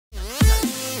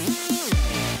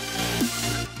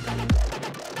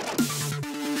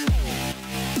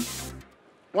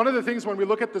One of the things when we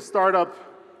look at the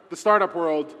startup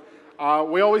world,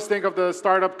 we always think of the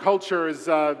startup culture as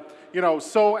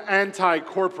so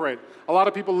anti-corporate. A lot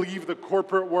of people leave the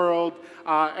corporate world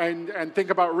and think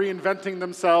about reinventing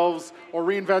themselves or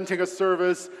reinventing a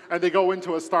service, and they go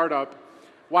into a startup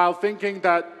while thinking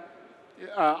that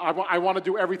I want to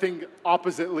do everything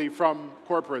oppositely from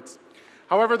corporates.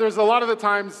 However, there's a lot of the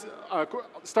times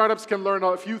startups can learn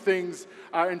a few things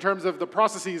in terms of the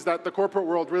processes that the corporate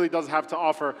world really does have to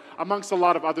offer, amongst a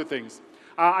lot of other things.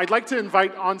 I'd like to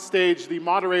invite on stage the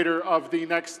moderator of the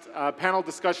next panel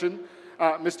discussion,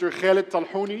 Mr. Khalid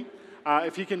Talhouni.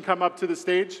 If he can come up to the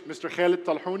stage, Mr. Khalid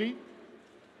Talhouni.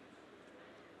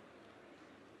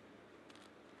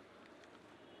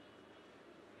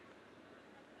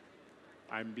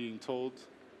 I'm being told.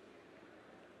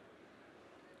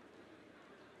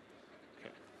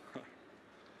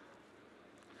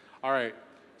 All right,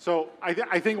 so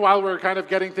I think while we're kind of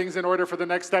getting things in order for the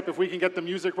next step, if we can get the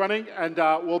music running, and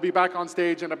we'll be back on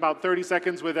stage in about 30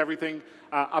 seconds with everything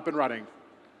up and running.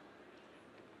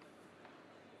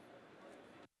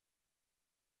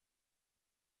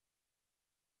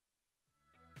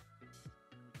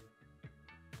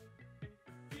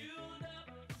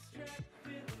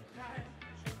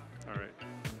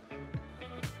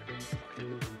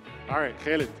 All right,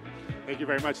 Khalid. Thank you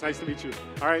very much. Nice to meet you.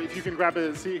 All right, if you can grab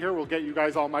a seat here, we'll get you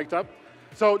guys all mic'd up.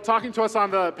 So talking to us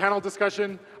on the panel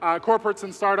discussion, corporates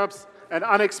and startups, an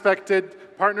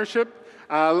unexpected partnership.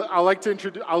 I'll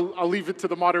leave it to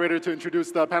the moderator to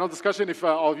introduce the panel discussion. If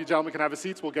all of you gentlemen can have a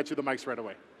seat, we'll get you the mics right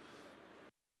away.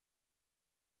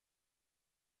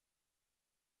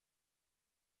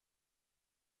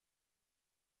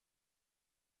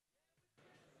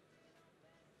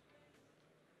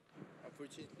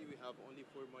 Unfortunately, we have only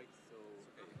 4 mics, so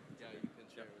yeah, you can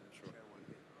share one.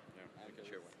 Yeah, I can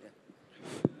share one. Yeah,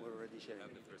 we're already sharing.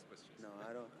 Have the first question. No,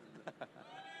 I don't.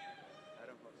 I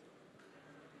don't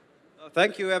host.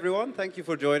 Thank you, everyone. Thank you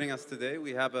for joining us today.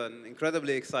 We have an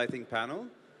incredibly exciting panel.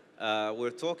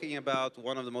 We're talking about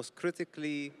one of the most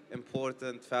critically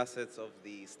important facets of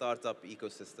the startup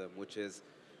ecosystem, which is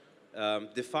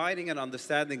defining and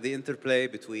understanding the interplay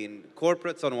between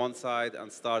corporates on one side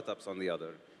and startups on the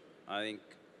other. I think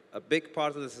a big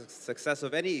part of the success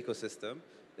of any ecosystem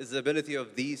is the ability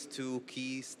of these two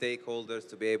key stakeholders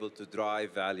to be able to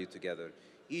drive value together,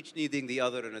 each needing the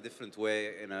other in a different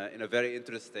way, in a very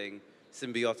interesting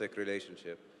symbiotic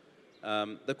relationship.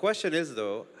 The question is,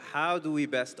 though, how do we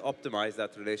best optimize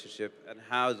that relationship and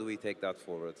how do we take that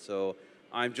forward? So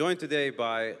I'm joined today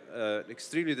by an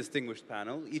extremely distinguished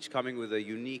panel, each coming with a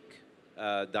unique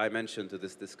dimension to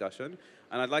this discussion.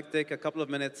 And I'd like to take a couple of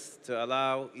minutes to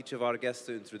allow each of our guests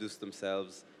to introduce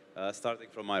themselves, starting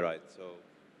from my right. So,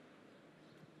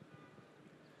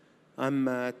 I'm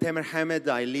Tamer Hamid.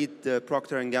 I lead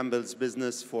Procter & Gamble's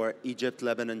business for Egypt,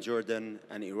 Lebanon, Jordan,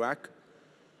 and Iraq.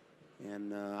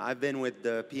 And I've been with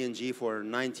P&G for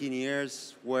 19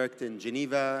 years, worked in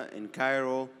Geneva, in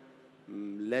Cairo,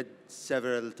 led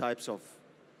several types of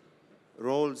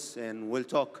roles, and we'll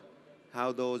talk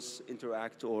how those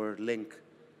interact or link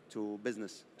to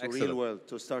business, to real world,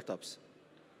 to startups.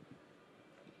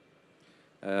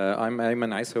 I'm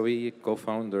Ayman Aisawi,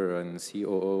 co-founder and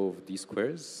COO of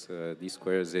D-Squares.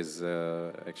 D-Squares is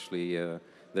actually the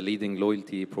leading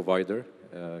loyalty provider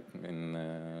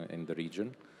in the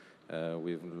region.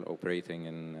 We're operating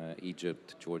in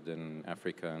Egypt, Jordan,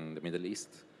 Africa, and the Middle East.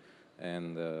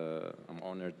 And I'm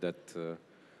honored that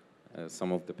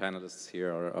some of the panelists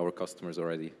here are our customers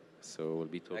already. So we'll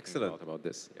be talking a lot about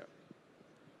this. Yeah.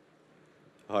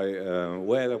 Hi,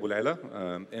 Wael Abu Laila,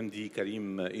 MD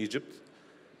Karim Egypt.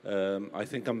 I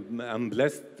think I'm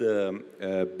blessed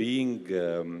being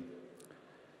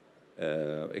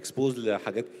exposed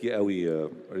لحاجات كتير قوي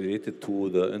related to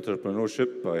the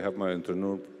entrepreneurship. I have my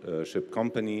entrepreneurship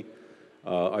company.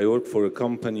 I work for a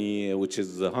company which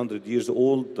is 100 years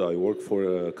old. I work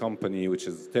for a company which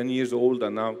is 10 years old,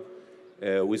 and now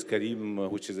with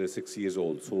Karim, which is 6 years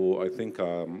old. So I think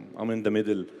I'm in the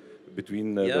middle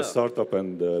between the startup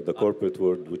and the corporate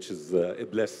world, which is a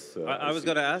bless. I was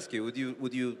going to ask you,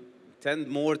 would you tend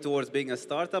more towards being a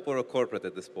startup or a corporate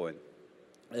at this point?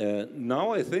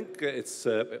 Now I think it's,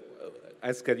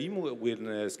 as Karim, we're in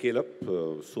a scale up,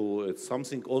 so it's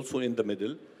something also in the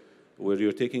middle, where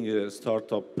you're taking a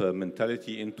startup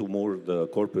mentality into more the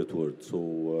corporate world.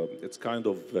 So it's kind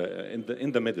of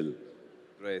in the middle.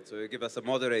 Great. So you give us a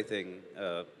moderating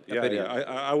opinion.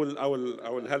 Yeah. I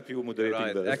will help you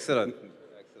moderating that. Excellent.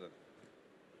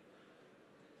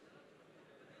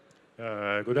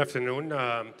 Good afternoon.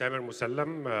 I'm Tamer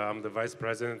Musallam. I'm the Vice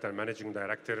President and Managing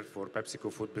Director for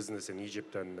PepsiCo Food Business in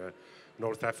Egypt and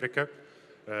North Africa.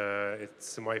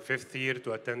 It's my 5th year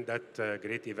to attend that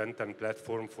great event and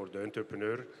platform for the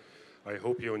entrepreneur. I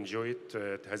hope you enjoy it.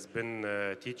 It has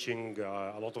been teaching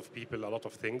a lot of people a lot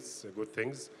of things, good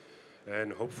things,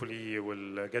 and hopefully you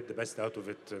will get the best out of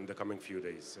it in the coming few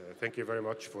days. Thank you very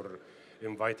much for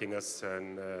inviting us,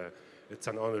 and it's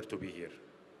an honor to be here.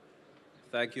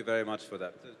 Thank you very much for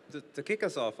that. To kick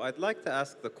us off, I'd like to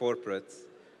ask the corporates,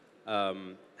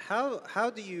 how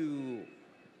do you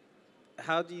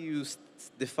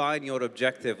define your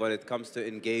objective when it comes to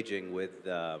engaging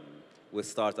with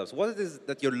startups? What it is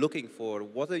that you're looking for?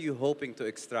 What are you hoping to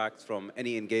extract from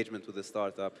any engagement with a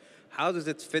startup? How does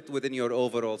it fit within your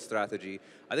overall strategy?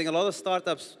 I think a lot of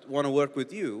startups want to work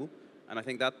with you, and I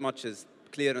think that much is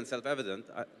clear and self-evident.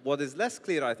 What is less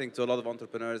clear, I think, to a lot of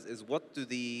entrepreneurs is what are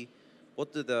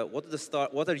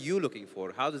you looking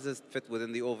for? How does this fit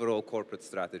within the overall corporate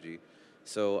strategy?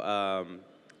 So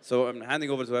I'm handing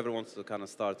over to whoever wants to kind of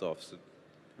start off. So.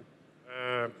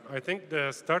 I think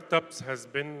the startups has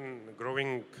been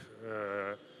growing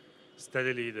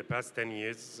steadily the past 10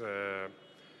 years.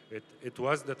 It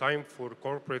was the time for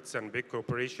corporates and big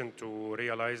corporations to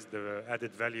realize the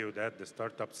added value that the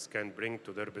startups can bring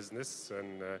to their business,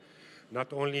 and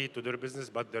not only to their business,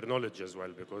 but their knowledge as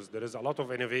well, because there is a lot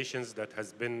of innovations that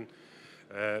has been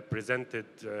presented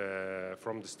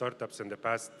from the startups in the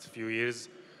past few years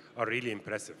are really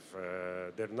impressive.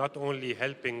 They're not only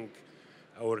helping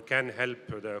or can help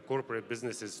the corporate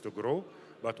businesses to grow,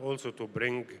 but also to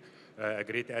bring a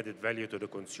great added value to the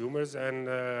consumers. And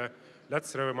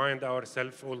let's remind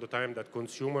ourselves all the time that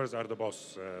consumers are the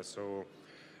boss.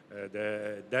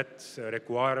 That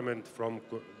requirement from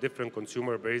different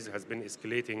consumer base has been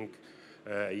escalating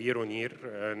year on year,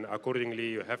 and accordingly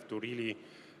you have to really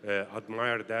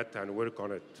admire that and work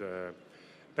on it.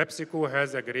 PepsiCo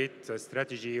has a great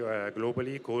strategy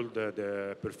globally called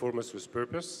the Performance with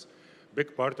Purpose.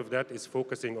 Big part of that is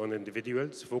focusing on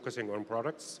individuals, focusing on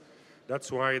products. That's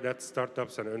why that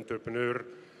startups and entrepreneur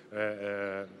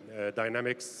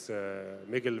dynamics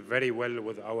mingle very well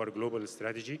with our global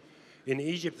strategy. In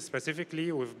Egypt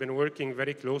specifically, we've been working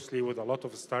very closely with a lot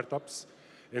of startups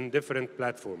in different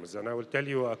platforms, and I will tell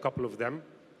you a couple of them.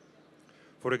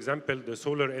 For example, the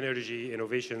solar energy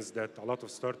innovations that a lot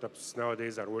of startups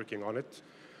nowadays are working on it.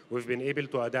 We've been able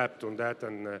to adapt on that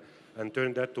and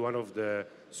turn that to one of the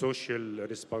social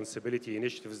responsibility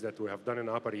initiatives that we have done in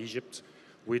Upper Egypt.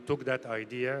 We took that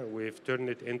idea, we've turned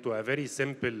it into a very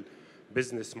simple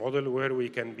business model where we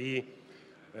can be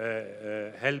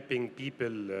helping people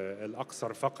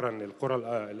الأكثر فقراً القرى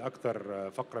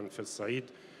الأكثر فقراً في الصعيد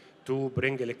to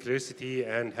bring electricity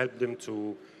and help them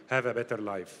to have a better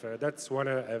life. That's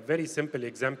a very simple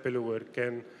example where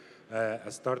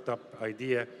a startup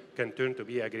idea can turn to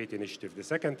be a great initiative. The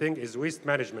second thing is waste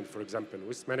management, for example.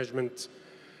 Waste management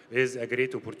is a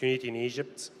great opportunity in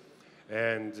Egypt,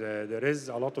 and there is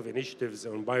a lot of initiatives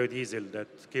on biodiesel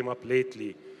that came up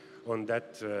lately on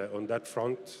that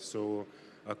front. So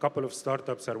a couple of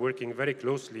startups are working very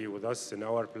closely with us in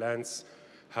our plans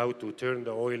how to turn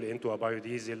the oil into a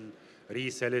biodiesel,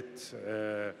 resell it,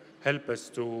 help us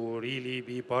to really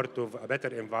be part of a better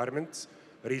environment,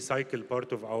 recycle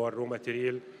part of our raw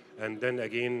material, and then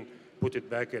again put it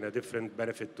back in a different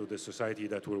benefit to the society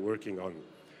that we're working on.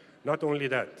 Not only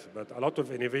that, but a lot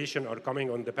of innovation are coming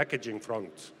on the packaging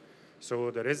front.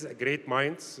 So there is great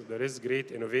minds, there is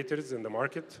great innovators in the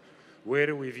market,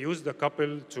 where we've used a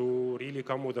couple to really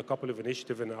come with a couple of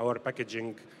initiatives in our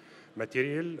packaging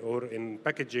material or in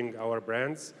packaging our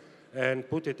brands and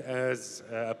put it as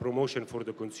a promotion for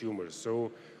the consumers.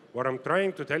 So what I'm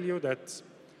trying to tell you that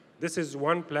this is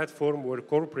one platform where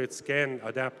corporates can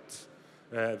adapt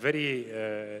very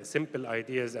simple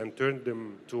ideas and turn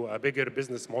them to a bigger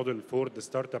business model for the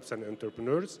startups and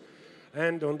entrepreneurs.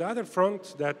 And on the other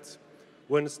front, that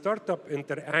when startups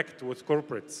interact with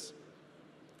corporates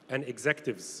and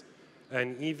executives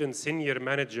and even senior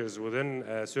managers within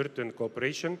a certain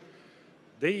corporation,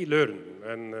 they learn,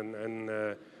 and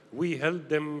we help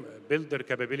them build their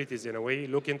capabilities in a way,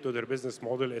 look into their business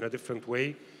model in a different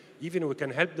way. Even we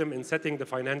can help them in setting the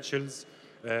financials,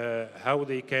 how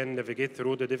they can navigate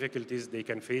through the difficulties they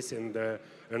can face in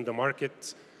the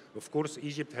market. Of course,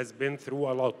 Egypt has been through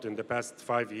a lot in the past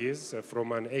 5 years.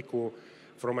 From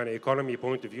an economy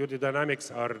point of view, the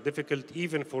dynamics are difficult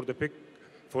even for the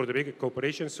big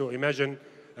corporations. So imagine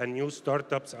a new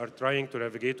startups are trying to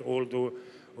navigate all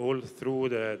through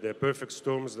the perfect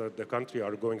storms that the country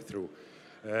are going through.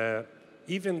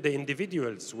 Even the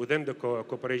individuals within the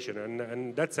corporation,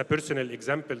 and that's a personal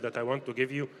example that I want to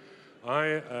give you.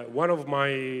 One of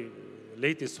my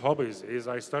latest hobbies is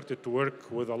I started to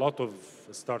work with a lot of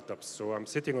startups. So I'm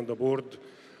sitting on the board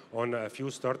on a few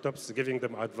startups, giving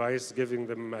them advice, giving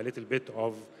them a little bit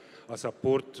of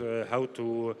support, how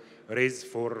to raise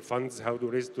for funds, how to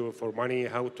raise for money,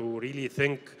 how to really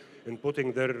think in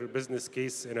putting their business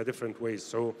case in a different way.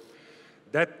 So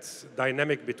that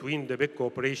dynamic between the big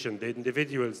corporation, the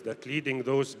individuals that leading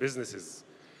those businesses,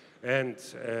 and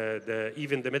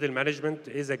even the middle management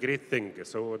is a great thing.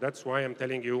 So that's why I'm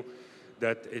telling you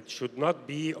that it should not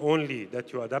be only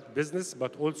that you adapt business,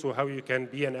 but also how you can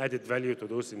be an added value to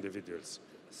those individuals.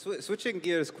 Switching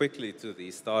gears quickly to the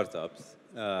startups,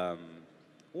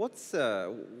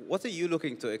 what are you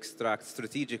looking to extract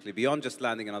strategically beyond just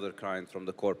landing another client from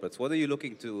the corporates? What are you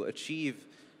looking to achieve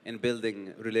in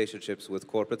building relationships with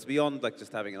corporates beyond like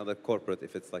just having another corporate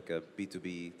if it's like a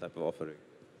B2B type of offering?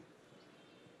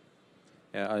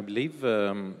 Yeah, I believe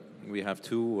we have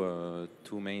two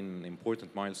main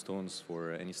important milestones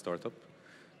for any startup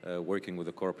working with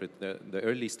a corporate. The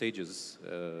early stages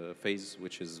phase,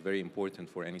 which is very important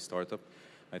for any startup.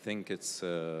 I think it's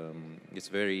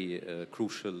very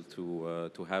crucial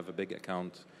to have a big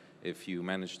account if you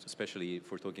manage, especially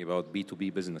if we're talking about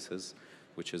B2B businesses,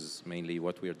 which is mainly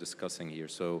what we are discussing here.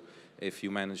 So if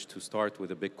you manage to start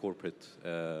with a big corporate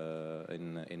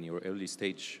in your early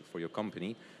stage for your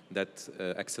company, that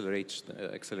accelerates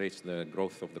the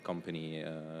growth of the company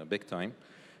big time.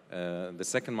 The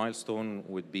second milestone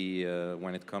would be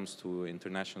when it comes to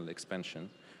international expansion.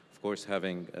 Of course,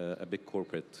 having a big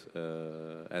corporate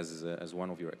as one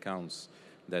of your accounts,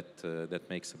 that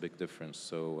makes a big difference.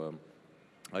 So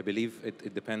I believe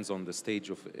it depends on the stage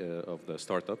of the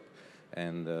startup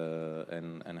and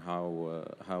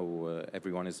how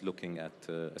everyone is looking at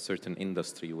a certain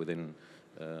industry within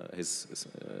his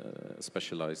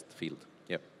specialized field.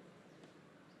 Yeah.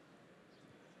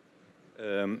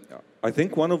 I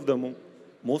think one of the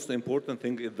most important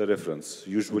thing is the reference.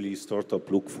 Usually, startup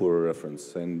look for a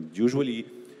reference, and usually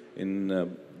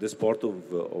in this part of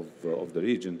the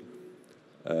region,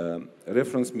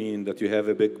 reference mean that you have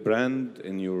a big brand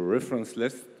in your reference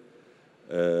list.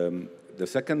 The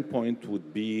second point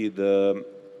would be the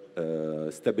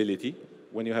stability.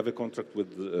 When you have a contract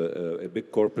with a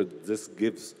big corporate, this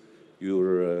gives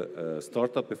your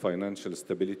startup a financial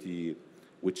stability,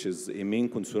 which is a main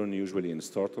concern usually in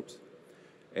startups.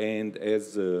 And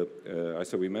as I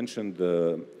said, we mentioned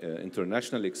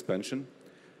international expansion.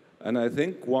 And I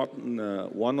think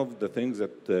one of the things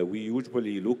that we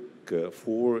usually look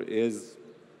for is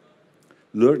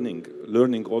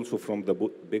learning also from the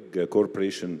big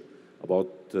corporation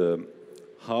about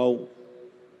how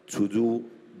to do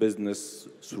business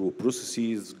through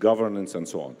processes, governance, and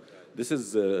so on. This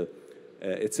is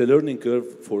it's a learning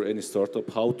curve for any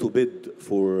startup, how to bid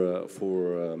for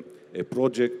a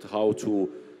project, how to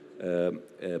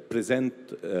present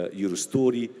your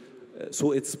story.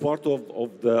 So it's part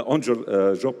of the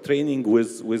on-job training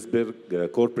with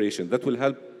big corporation. That will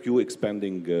help you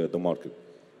expanding the market.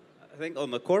 I think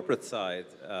on the corporate side,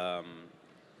 a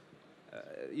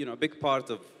big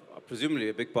part of, presumably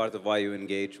a big part of why you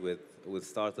engage with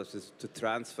startups is to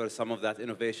transfer some of that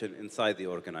innovation inside the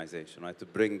organization, right? To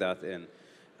bring that in.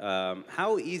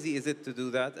 How easy is it to do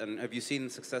that? And have you seen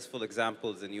successful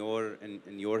examples in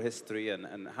your history?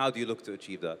 And how do you look to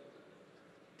achieve that?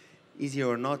 Easy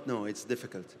or not, no, it's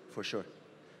difficult for sure.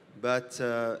 But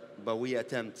we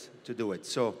attempt to do it.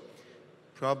 So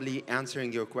probably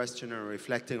answering your question or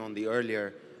reflecting on the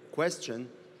earlier question,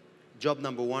 job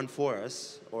number one for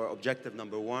us, or objective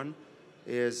number one,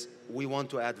 is we want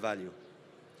to add value.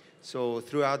 So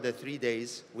throughout the 3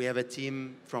 days, we have a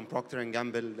team from Procter &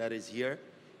 Gamble that is here.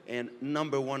 And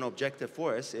number one objective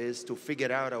for us is to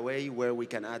figure out a way where we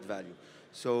can add value.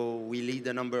 So we lead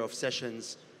a number of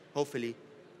sessions. Hopefully,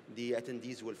 the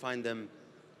attendees will find them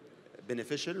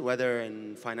beneficial, whether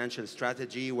in financial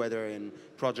strategy, whether in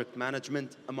project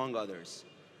management, among others.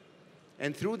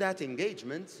 And through that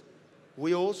engagement,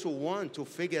 we also want to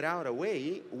figure out a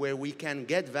way where we can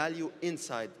get value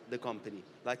inside the company,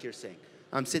 like you're saying.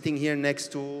 I'm sitting here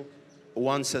next to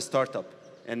once a startup,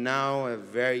 and now a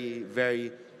very,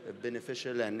 very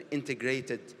beneficial and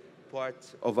integrated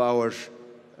part of our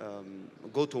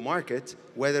go-to-market,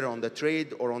 whether on the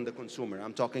trade or on the consumer.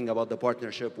 I'm talking about the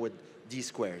partnership with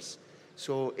D-Squares.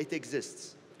 So it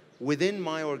exists. Within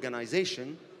my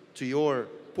organization, to your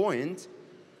point,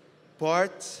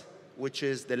 part which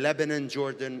is the Lebanon,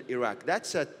 Jordan, Iraq.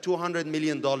 That's a $200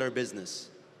 million business.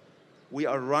 We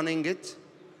are running it,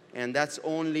 and that's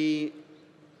only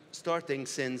starting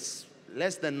since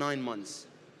less than 9 months.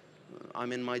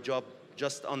 I'm in my job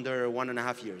just under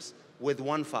 1.5 years with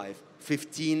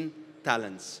 15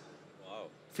 talents. Wow.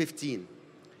 15.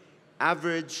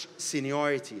 Average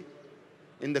seniority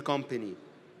in the company,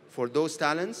 for those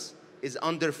talents is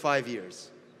under 5 years.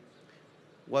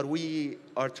 What we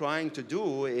are trying to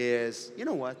do is, you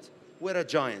know what, we're a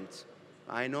giant.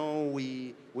 I know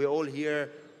we all hear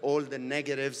all the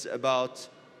negatives about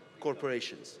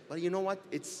corporations, but you know what,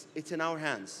 it's in our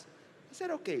hands. I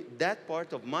said, okay, that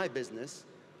part of my business,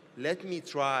 let me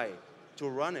try to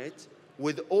run it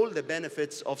with all the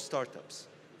benefits of startups.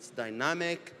 It's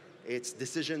dynamic, its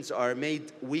decisions are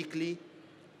made weekly,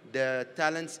 the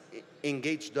talents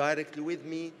engage directly with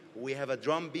me, we have a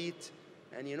drum beat,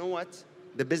 and you know what?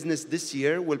 The business this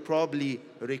year will probably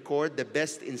record the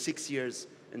best in 6 years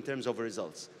in terms of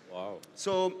results. Wow.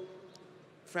 So,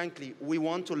 frankly, we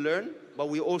want to learn, but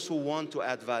we also want to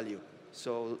add value.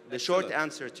 So the short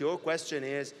answer to your question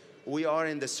is, we are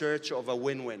in the search of a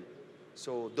win-win.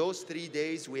 So those 3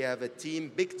 days, we have a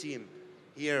team, big team,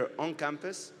 here on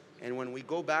campus, and when we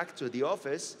go back to the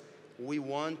office, we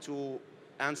want to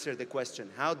answer the question,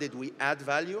 how did we add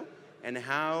value, and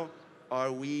how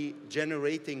are we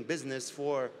generating business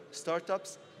for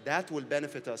startups that will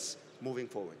benefit us moving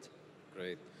forward?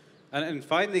 Great. And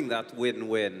finding that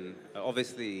win-win,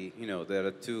 obviously, you know, there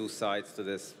are two sides to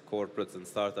this, corporates and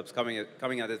startups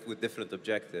coming at it with different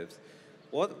objectives.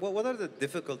 What are the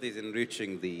difficulties in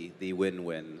reaching the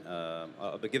win-win?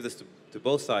 I'll give this to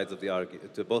both sides of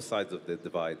the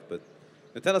divide, but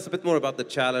tell us a bit more about the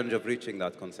challenge of reaching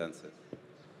that consensus.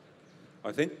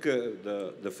 I think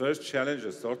the first challenge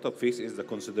a startup face is the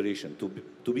consideration,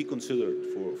 to be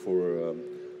considered for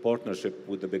partnership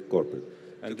with the big corporate.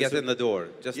 And to get in the door,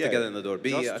 just to get in the door,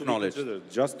 be acknowledged.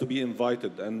 Just to be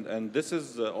invited. And this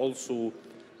is also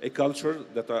a culture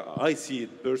that I see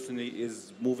it personally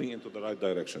is moving into the right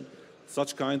direction.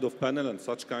 Such kind of panel and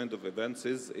such kind of events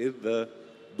is the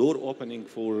door opening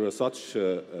for such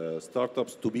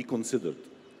startups to be considered.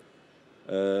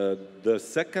 The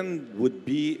second would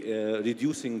be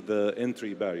reducing the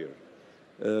entry barrier.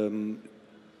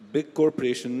 Big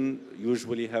corporations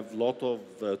usually have a lot of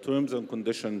terms and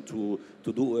conditions to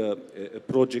do a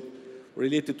project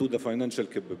related to the financial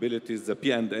capabilities, the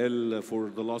P&L for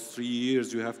the last 3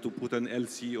 years, you have to put an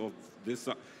LC of this.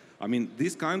 I mean,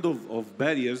 these kind of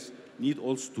barriers need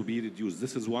also to be reduced.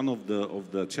 This is one of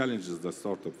the challenges that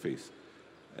startup face.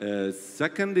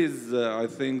 Second is, I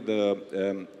think,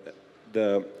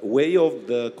 the way of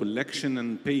the collection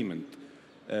and payment.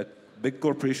 Big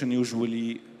corporations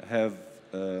usually have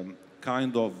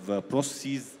kind of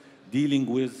processes dealing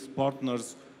with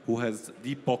partners who has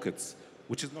deep pockets,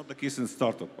 which is not the case in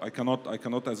startup. I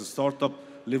cannot as a startup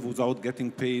live without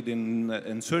getting paid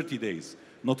in 30 days,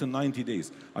 not in 90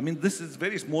 days. I mean, this is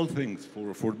very small things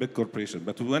for big corporation.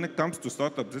 But when it comes to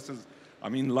startup, this is, I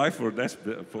mean, life or death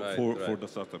for the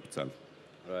startup itself.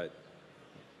 Right.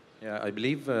 Yeah, I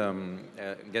believe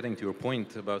getting to your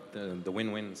point about the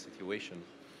win-win situation,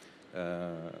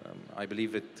 I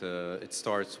believe it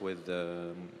starts with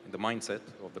the mindset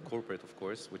of the corporate, of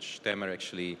course, which Tamer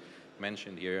actually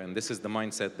mentioned here, and this is the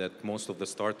mindset that most of the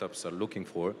startups are looking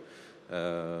for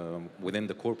within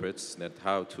the corporates. That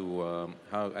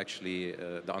how actually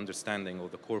the understanding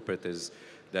of the corporate is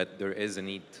that there is a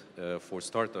need for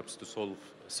startups to solve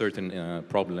certain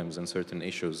problems and certain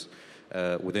issues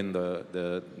within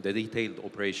the detailed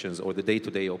operations or the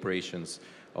day-to-day operations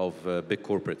of big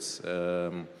corporates.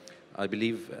 I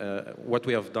believe what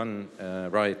we have done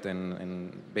right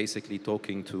and basically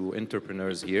talking to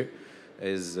entrepreneurs here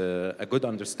is a good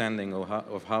understanding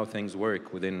of how things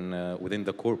work within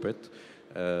the corporate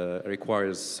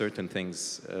requires certain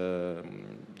things.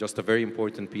 Just a very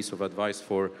important piece of advice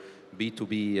for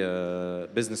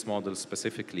B2B business models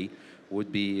specifically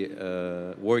would be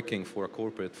working for a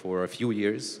corporate for a few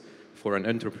years for an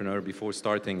entrepreneur before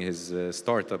starting his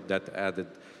startup that added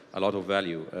a lot of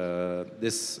value.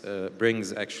 This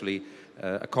brings actually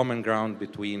a common ground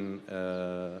between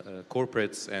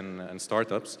corporates and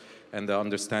startups, and the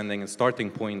understanding and starting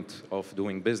point of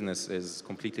doing business is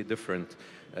completely different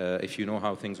if you know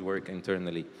how things work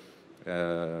internally.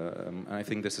 I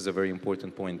think this is a very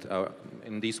important point.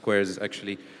 In these squares,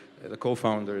 actually, the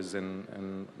co-founders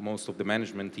and most of the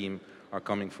management team are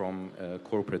coming from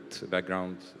corporate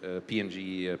background,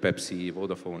 P&G, Pepsi,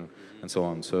 Vodafone, and so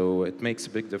on. So it makes a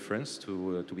big difference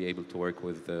to be able to work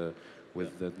with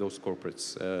those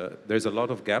corporates. There's a lot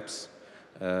of gaps,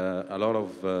 a lot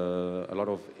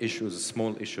of issues,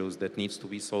 small issues that needs to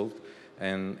be solved,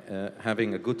 and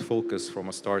having a good focus from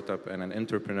a startup and an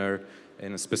entrepreneur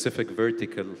in a specific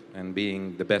vertical and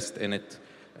being the best in it.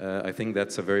 I think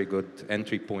that's a very good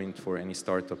entry point for any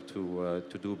startup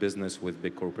to do business with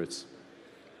big corporates.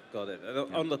 Got it.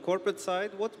 And on the corporate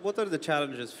side, what are the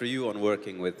challenges for you on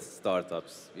working with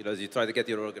startups? You know, as you try to get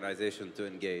your organization to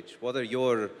engage, what are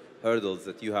your hurdles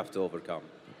that you have to overcome?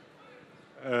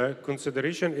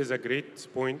 Consideration is a great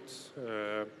point,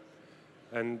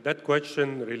 and that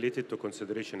question related to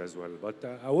consideration as well. But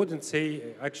I wouldn't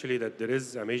say actually that there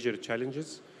is a major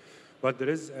challenges, but there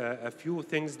is a few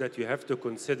things that you have to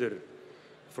consider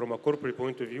from a corporate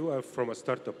point of view or from a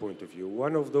startup point of view.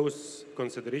 One of those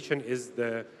consideration is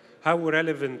how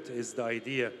relevant is the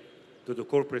idea to the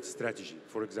corporate strategy,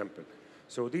 for example.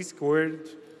 So this word,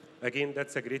 again,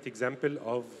 that's a great example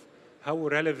of how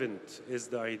relevant is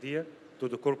the idea to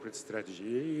the corporate strategy.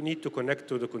 You need to connect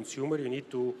to the consumer. You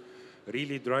need to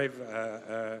really drive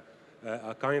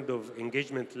a kind of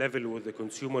engagement level with the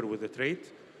consumer, with the trade,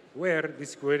 where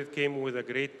this word came with a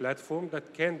great platform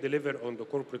that can deliver on the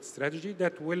corporate strategy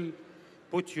that will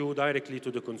put you directly to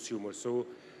the consumer. So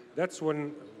that's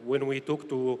when we talk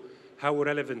to how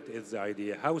relevant is the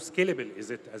idea, how scalable is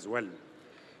it as well.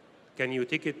 Can you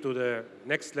take it to the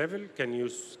next level? Can you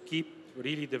keep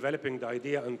really developing the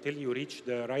idea until you reach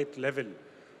the right level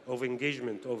of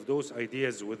engagement of those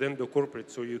ideas within the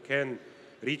corporate so you can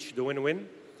reach the win-win?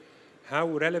 How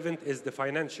relevant is the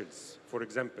financials, for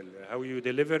example? How you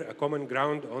deliver a common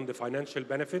ground on the financial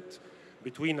benefit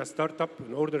between a startup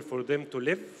in order for them to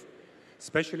live,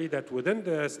 especially that within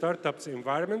the startup's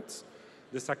environment,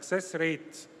 the success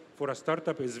rate for a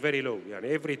startup is very low.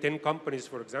 Yani every 10 companies,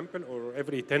 for example, or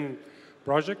every 10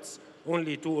 projects,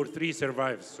 only 2 or 3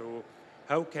 survive. So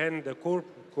how can the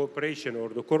cooperation or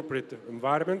the corporate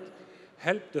environment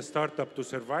help the startup to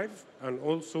survive, and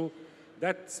also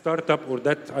that startup or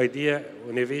that idea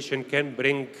innovation can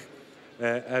bring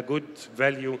a good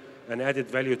value and added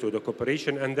value to the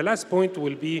corporation. And the last point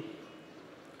will be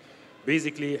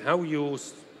basically how you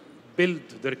build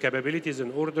their capabilities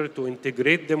in order to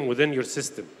integrate them within your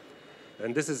system.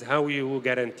 And this is how you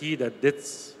guarantee that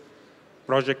this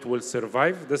project will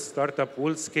survive, this startup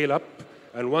will scale up,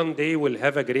 and one day will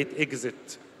have a great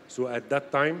exit. So at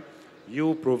that time,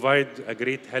 you provide a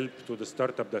great help to the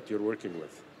startup that you're working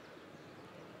with.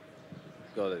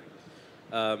 Got it.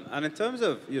 And in terms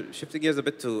of shifting gears a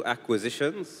bit to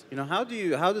acquisitions, how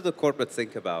do the corporates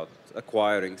think about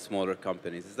acquiring smaller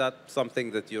companies? Is that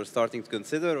something that you're starting to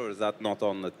consider, or is that not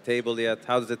on the table yet?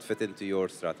 How does it fit into your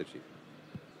strategy?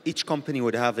 Each company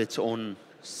would have its own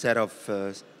set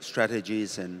of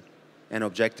strategies and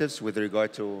objectives with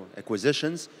regard to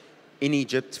acquisitions. In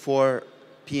Egypt, for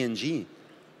P&G,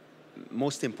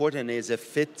 most important is a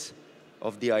fit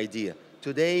of the idea.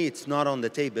 Today, it's not on the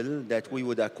table that we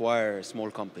would acquire a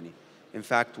small company. In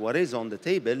fact, what is on the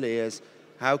table is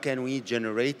how can we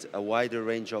generate a wider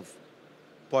range of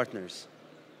partners.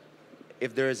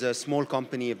 If there's a small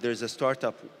company, if there's a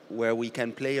startup where we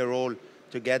can play a role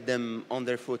to get them on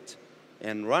their foot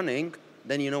and running,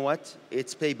 then you know what?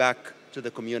 It's payback to the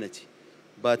community.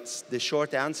 But the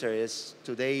short answer is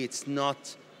today it's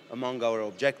not among our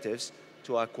objectives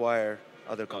to acquire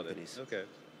other companies. Okay.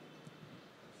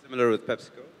 Similar with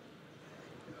PepsiCo?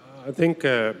 I think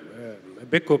a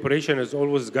big corporation is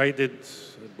always guided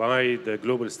by the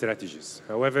global strategies.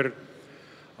 However,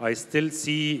 I still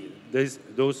see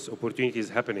those opportunities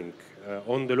happening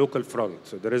on the local front.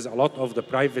 So there is a lot of the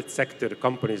private sector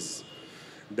companies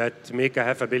that make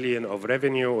 $500 million of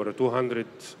revenue or 200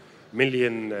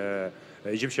 million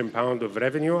Egyptian pound of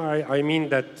revenue. I mean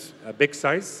that a big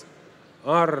size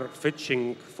are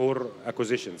fetching for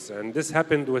acquisitions. And this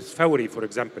happened with Fawry, for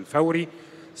example. Fawry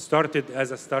started as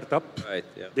a startup. Right,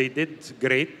 yeah. They did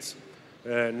great.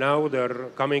 Now they're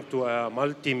coming to a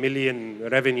multi-million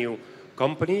revenue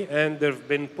company, and they've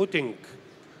been putting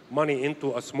money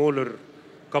into a smaller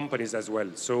companies as well.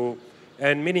 So,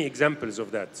 and many examples of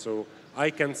that. So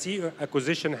I can see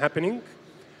acquisition happening,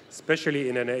 especially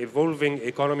in an evolving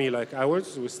economy like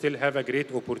ours. We still have a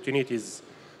great opportunities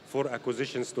for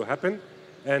acquisitions to happen.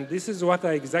 And this is what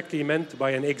I exactly meant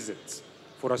by an exit.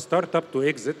 For a startup to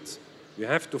exit, you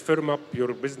have to firm up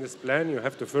your business plan, you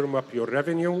have to firm up your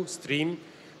revenue stream,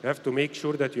 you have to make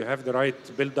sure that you have the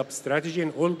right build-up strategy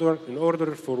in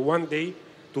order for one day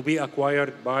to be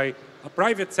acquired by a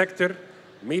private sector,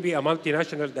 maybe a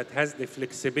multinational that has the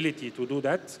flexibility to do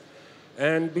that.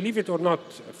 And believe it or not,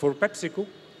 for PepsiCo,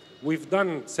 we've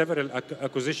done several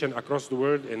acquisitions across the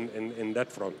world in that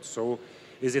front. So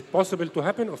is it possible to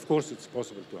happen? Of course it's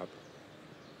possible to happen.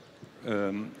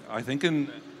 I think in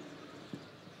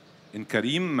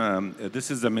Karim,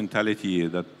 this is the mentality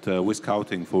that we're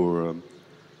scouting for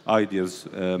ideas.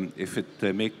 If it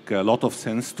make a lot of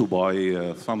sense to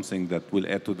buy something that will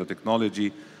add to the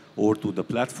technology or to the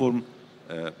platform,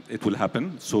 it will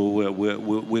happen. So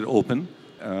we're open.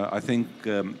 I think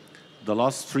the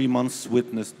last 3 months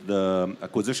witnessed the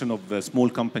acquisition of a small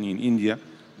company in India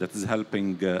that is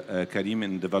helping Karim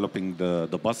in developing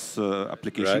the bus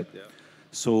application. Right, yeah.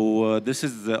 So this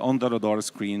is on the radar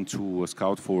screen to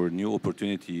scout for new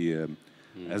opportunity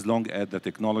as long as the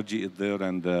technology is there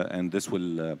and this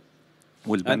will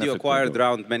benefit. And you acquired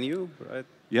Round Menu, right?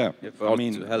 Yeah, I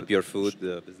mean, to help your food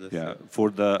business. Yeah, for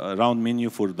the round menu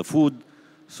for the food.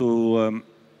 So,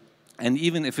 and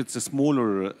even if it's a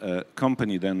smaller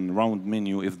company than round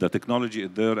menu, if the technology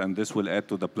is there and this will add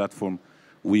to the platform,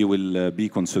 we will be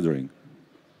considering.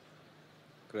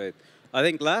 Great. I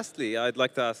think lastly, I'd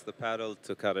like to ask the panel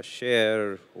to kind of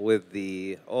share with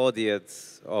the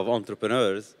audience of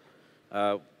entrepreneurs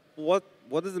what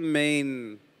is the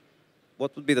main,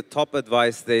 what would be the top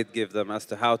advice they'd give them as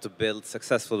to how to build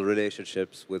successful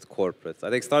relationships with corporates? I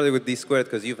think starting with D2,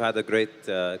 because you've had a great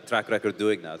track record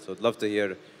doing that. So I'd love to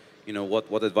hear, you know,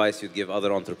 what advice you'd give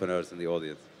other entrepreneurs in the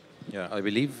audience. Yeah, I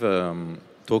believe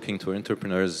talking to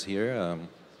entrepreneurs here,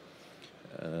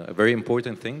 a very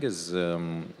important thing is,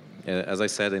 as I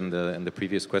said in the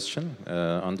previous question,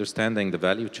 understanding the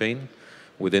value chain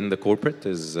within the corporate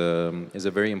is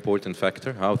a very important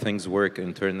factor, how things work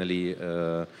internally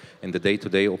in the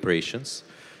day-to-day operations.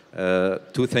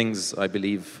 Two things I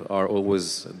believe are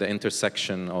always the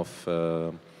intersection of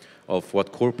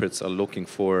what corporates are looking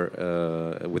for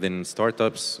within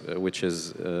startups, which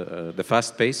is the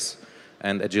fast pace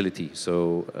and agility.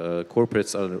 So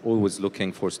corporates are always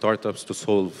looking for startups to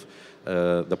solve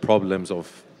the problems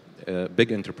of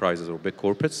big enterprises or big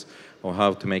corporates, or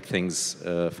how to make things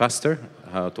faster,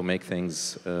 how to make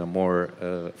things more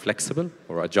flexible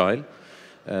or agile,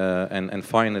 and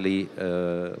finally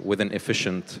with an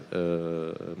efficient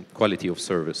quality of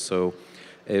service. So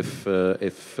if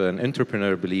an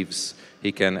entrepreneur believes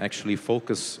he can actually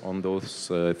focus on those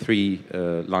three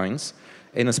lines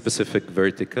in a specific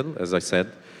vertical, as I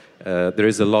said, there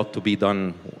is a lot to be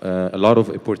done. A lot of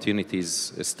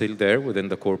opportunities is still there within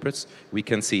the corporates. We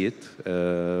can see it.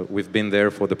 We've been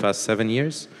there for the past 7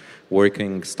 years,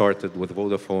 started with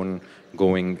Vodafone,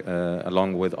 going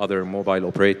along with other mobile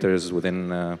operators within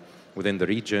the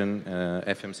region,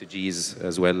 FMCGs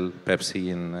as well,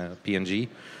 Pepsi and P&G,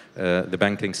 the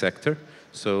banking sector.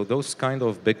 So those kind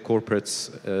of big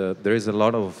corporates, there is a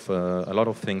lot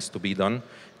of things to be done.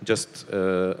 Just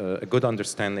a good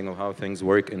understanding of how things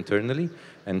work internally,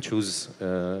 and choose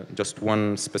just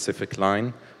one specific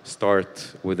line.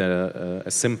 Start with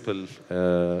a simple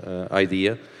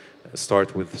idea.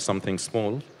 Start with something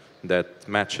small that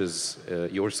matches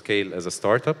your scale as a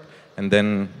startup. And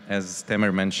then, as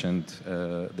Tamer mentioned,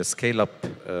 the scale-up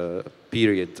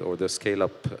period or the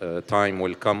scale-up time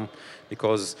will come,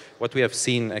 because what we have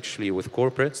seen actually with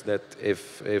corporates, that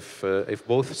if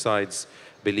both sides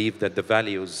believe that the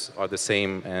values are the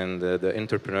same and the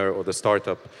entrepreneur or the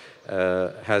startup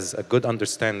has a good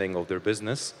understanding of their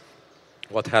business,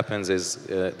 what happens is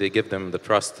they give them the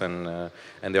trust and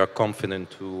they are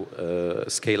confident to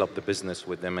scale up the business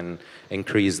with them and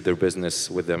increase their business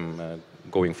with them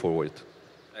going forward.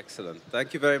 Excellent.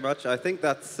 Thank you very much. I think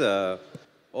that's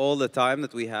all the time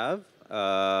that we have.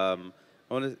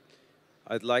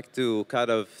 I'd like to kind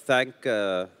of thank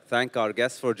our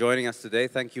guests for joining us today.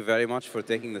 Thank you very much for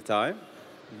taking the time.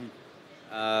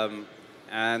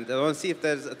 And I want to see if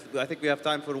there's, I think we have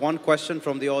time for one question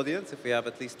from the audience, if we have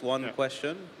at least one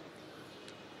question.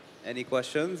 Any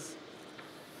questions?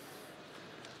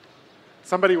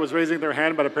 Somebody was raising their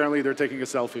hand, but apparently they're taking a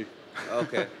selfie.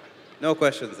 Okay. No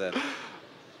questions then.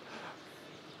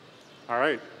 All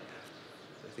right.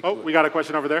 Oh, we got a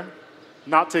question over there.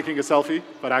 Not taking a selfie,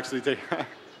 but actually taking...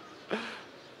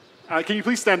 can you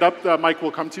please stand up? The mic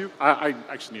will come to you. I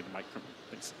actually need the mic from you.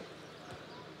 Thanks.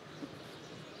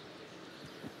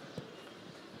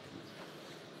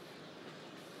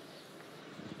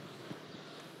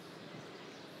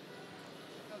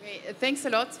 Okay, thanks a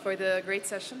lot for the great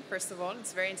session, first of all.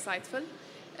 It's very insightful.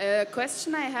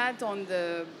 Question I had on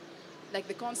the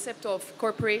concept of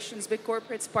corporations, big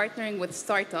corporates partnering with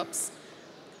startups.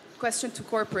 Question to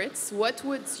corporates: what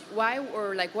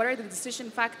are the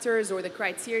decision factors or the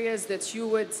criteria that you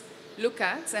would look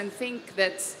at and think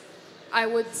that I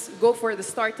would go for the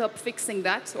startup fixing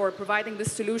that or providing the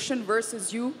solution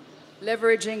versus you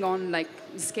leveraging on like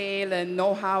scale and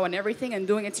know-how and everything and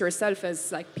doing it yourself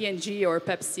as like P&G or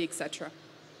Pepsi, etc.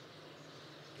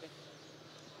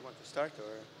 You want to start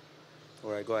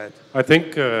or I go ahead? I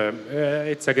think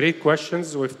it's a great question.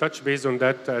 We've touched base on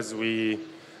that as we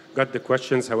got the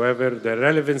questions. However, the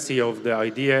relevancy of the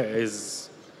idea is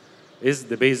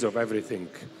the base of everything.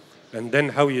 And then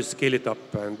how you scale it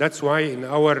up. And that's why in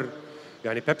our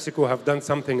Yani PepsiCo have done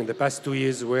something in the past 2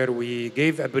 years where we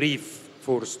gave a brief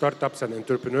for startups and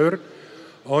entrepreneurs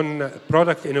on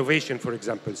product innovation, for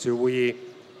example. So we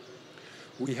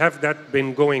have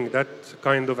been going, that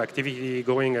kind of activity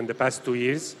going in the past 2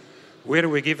 years, where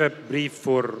we give a brief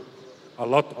for a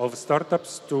lot of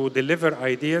startups to deliver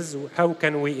ideas. How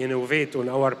can we innovate on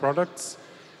our products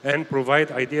and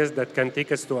provide ideas that can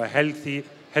take us to a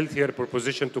healthier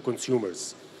proposition to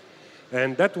consumers?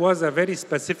 And that was a very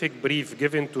specific brief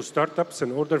given to startups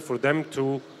in order for them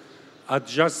to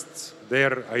adjust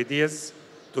their ideas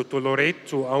to tolerate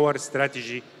to our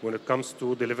strategy when it comes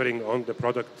to delivering on the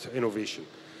product innovation.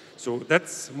 So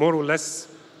that's more or less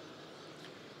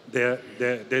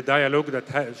the dialogue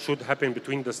that should happen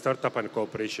between the startup and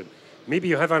cooperation. Maybe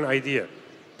you have an idea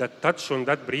that touch on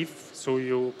that brief, so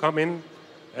you come in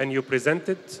and you present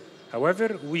it.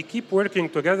 However, we keep working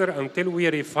together until we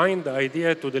refine the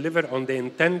idea to deliver on the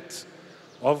intent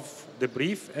of the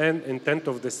brief and intent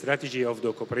of the strategy of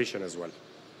the cooperation as well.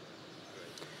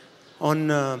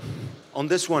 On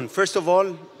this one, first of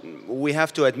all, we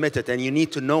have to admit it, and you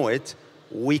need to know it.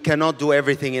 We cannot do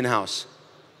everything in-house.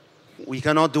 We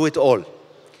cannot do it all.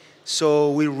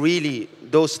 So we really,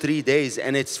 those 3 days,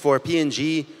 and it's for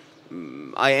P&G,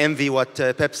 I envy what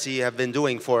Pepsi have been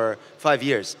doing for 5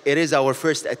 years. It is our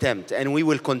first attempt, and we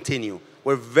will continue.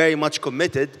 We're very much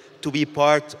committed to be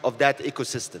part of that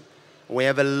ecosystem. We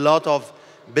have a lot of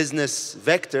business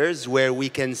vectors where we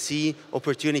can see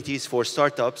opportunities for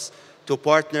startups to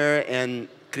partner and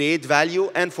create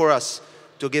value, and for us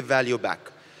to give value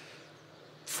back.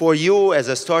 For you as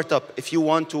a startup, if you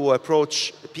want to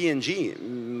approach P&G,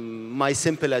 my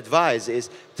simple advice is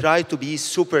try to be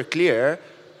super clear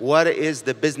what is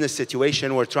the business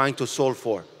situation we're trying to solve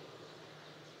for,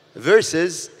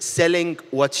 versus selling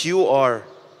what you are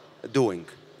doing.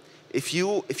 If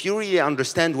you really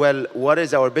understand well what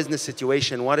is our business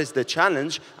situation, what is the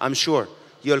challenge, I'm sure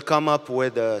you'll come up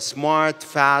with a smart,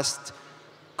 fast,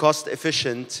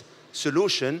 cost-efficient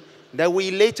solution that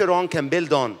we later on can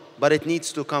build on, but it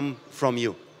needs to come from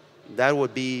you. That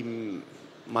would be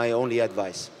my only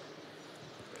advice.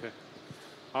 Okay.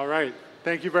 All right.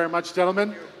 Thank you very much,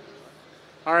 gentlemen.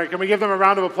 All right, can we give them a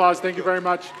round of applause? Thank you very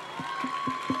much.